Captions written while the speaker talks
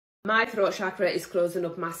My throat chakra is closing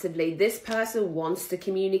up massively. This person wants to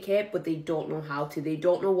communicate, but they don't know how to. They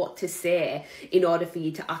don't know what to say in order for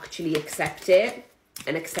you to actually accept it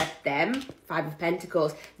and accept them. Five of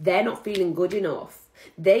Pentacles. They're not feeling good enough.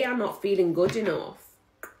 They are not feeling good enough.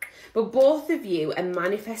 But both of you are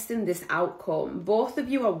manifesting this outcome. Both of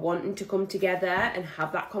you are wanting to come together and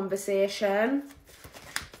have that conversation.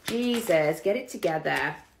 Jesus, get it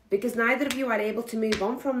together. Because neither of you are able to move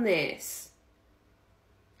on from this.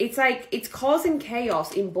 It's like, it's causing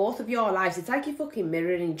chaos in both of your lives. It's like you're fucking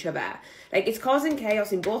mirroring each other. Like, it's causing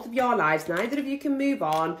chaos in both of your lives. Neither of you can move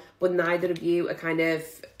on, but neither of you are kind of,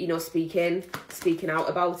 you know, speaking out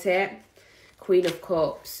about it. Queen of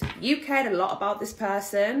Cups. You cared a lot about this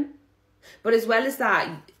person. But as well as that,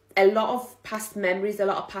 a lot of past memories, a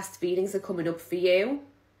lot of past feelings are coming up for you.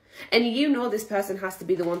 And you know this person has to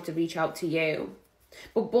be the one to reach out to you.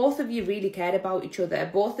 But both of you really cared about each other.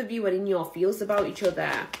 Both of you are in your feels about each other.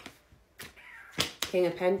 King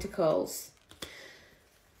of Pentacles.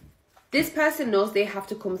 This person knows they have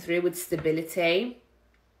to come through with stability,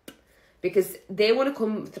 because they want to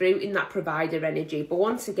come through in that provider energy. But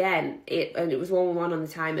once again, it was 1-1 on the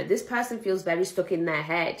timer. This person feels very stuck in their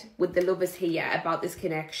head with the Lovers here about this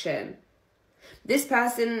connection. This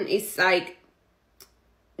person is like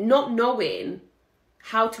not knowing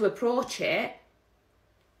how to approach it,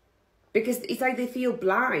 because it's like they feel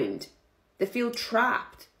blind. They feel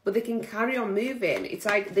trapped, but they can carry on moving. It's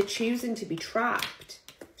like they're choosing to be trapped.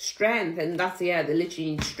 Strength, and that's, yeah, they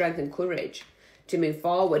literally need strength and courage to move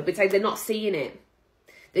forward. But it's like they're not seeing it.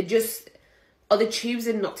 They're just, or they're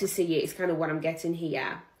choosing not to see it, is kind of what I'm getting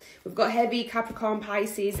here. We've got heavy Capricorn,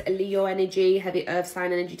 Pisces, Leo energy, heavy earth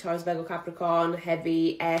sign energy, Taurus, Virgo, Capricorn,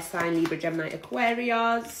 heavy air sign, Libra, Gemini,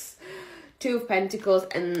 Aquarius, Two of Pentacles,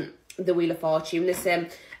 and the Wheel of Fortune. Listen,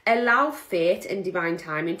 allow fate and divine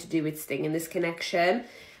timing to do its thing in this connection.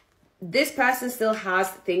 This person still has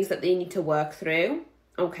things that they need to work through,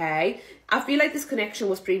 okay? I feel like this connection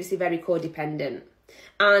was previously very codependent.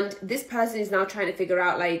 And this person is now trying to figure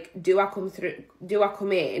out, like, do I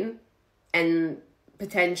come in and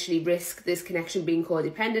potentially risk this connection being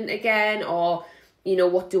codependent again? Or, you know,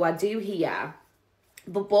 what do I do here?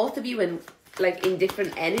 But both of you in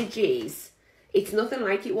different energies. It's nothing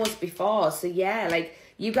like it was before. So yeah, like,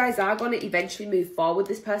 you guys are going to eventually move forward.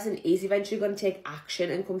 This person is eventually going to take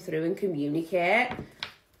action and come through and communicate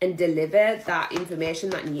and deliver that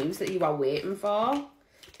information, that news that you are waiting for.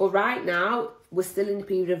 But right now, we're still in a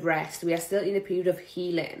period of rest. We are still in a period of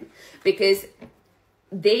healing, because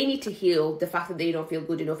they need to heal the fact that they don't feel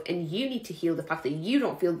good enough, and you need to heal the fact that you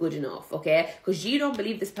don't feel good enough, okay? Because you don't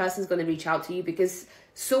believe this person's going to reach out to you, because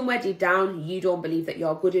somewhere deep down, you don't believe that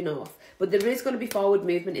you're good enough. But there is going to be forward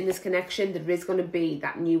movement in this connection. There is going to be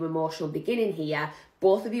that new emotional beginning here.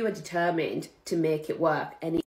 Both of you are determined to make it work.